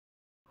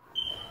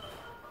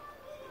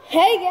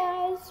Hey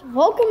guys,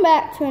 welcome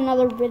back to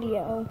another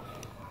video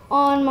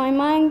on my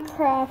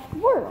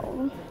Minecraft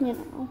world.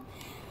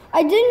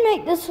 I did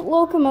make this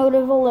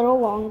locomotive a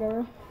little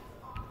longer.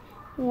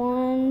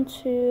 1,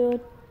 2,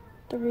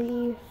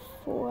 3,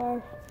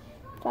 4,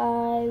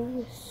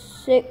 5,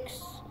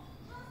 6.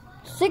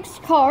 6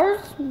 cars.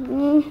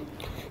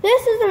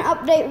 This is an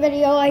update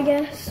video, I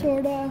guess,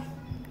 sorta.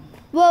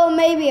 Well,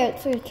 maybe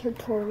it's a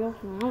tutorial.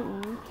 I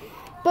don't know.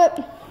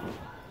 But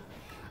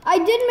I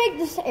did make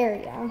this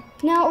area.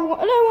 Now,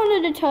 what I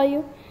wanted to tell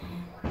you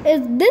is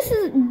this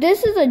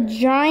is a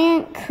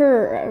giant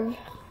curve,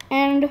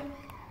 and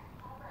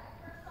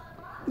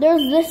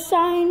there's this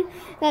sign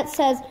that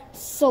says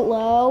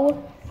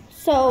slow.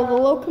 So the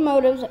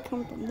locomotives that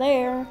come from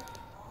there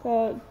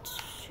go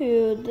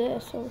to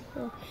this over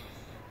here.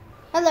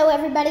 Hello,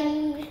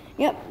 everybody.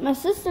 Yep, my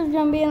sister's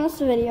gonna be in this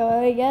video,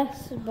 I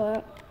guess,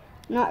 but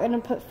I'm not gonna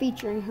put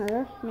featuring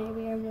her.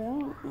 Maybe I will. I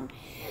don't know.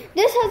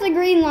 This has a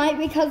green light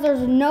because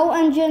there's no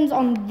engines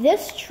on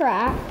this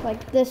track,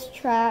 like this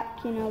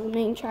track, the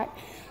main track.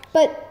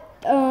 But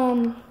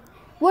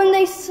when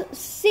they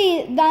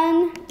see,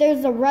 then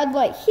there's a red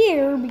light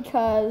here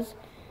because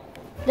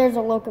there's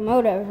a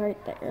locomotive right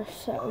there.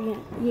 So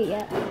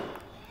yeah.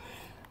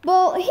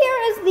 Well, here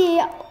is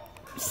the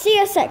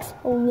CSX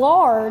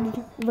large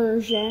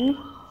version.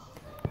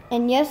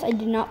 And yes, I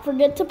did not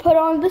forget to put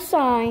on the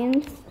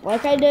signs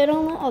like I did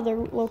on the other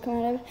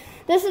locomotive.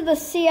 This is the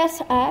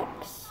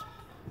CSX.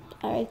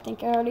 I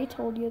think I already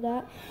told you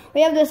that.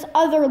 We have this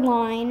other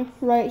line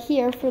right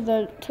here for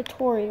the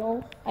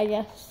tutorial, I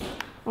guess,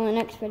 on the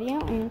next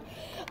video. And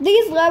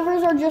these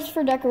levers are just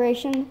for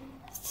decoration.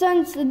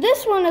 Since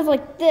this one is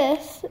like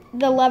this,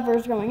 the lever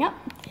is going up.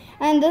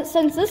 And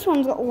since this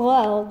one's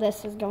low,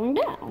 this is going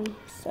down.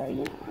 So,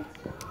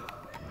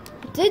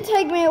 It did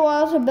take me a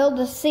while to build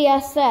the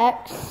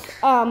CSX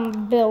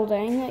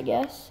building, I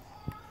guess.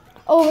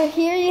 Over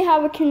here you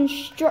have a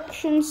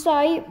construction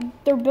site.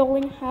 They're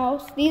building a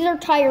house. These are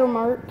tire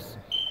marks.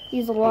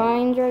 These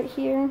lines right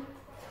here.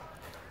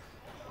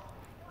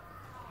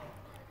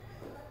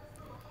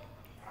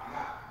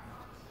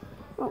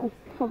 Oh,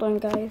 hold on,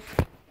 guys.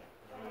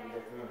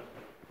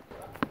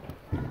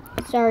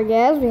 Sorry,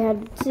 guys. We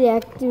had to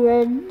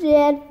deactivate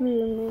that for a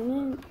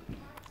minute.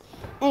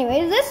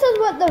 Anyways, this is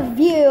what the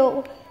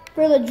view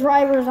for the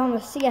drivers on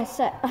the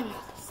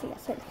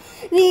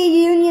the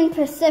Union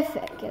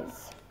Pacific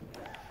is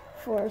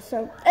for.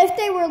 So if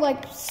they were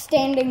like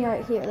standing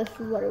right here, this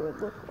is what it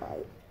would look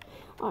like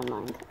on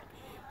Minecraft.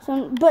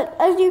 So, but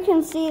as you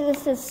can see,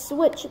 this is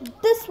switched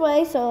this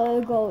way, so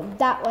it'll go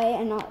that way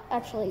and not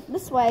actually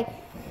this way.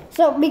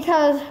 So and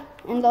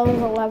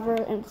there's a lever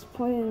and it's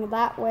pointing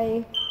that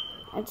way.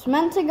 It's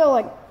meant to go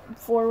like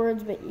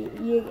forwards, but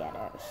you get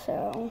it.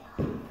 So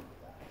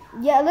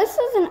yeah, this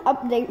is an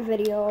update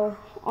video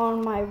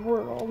on my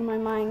world, my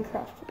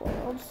Minecraft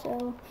world,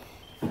 so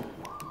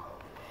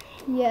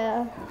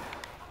yeah.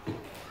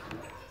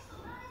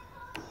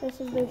 This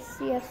is the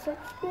CSX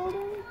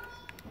building.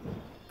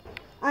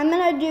 I'm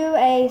gonna do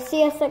a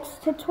CSX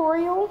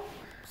tutorial,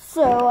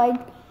 so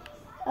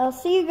I'll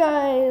see you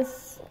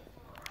guys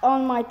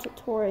on my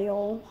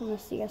tutorial on the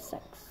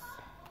CSX.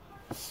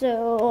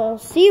 So I'll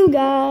see you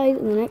guys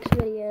in the next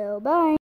video. Bye.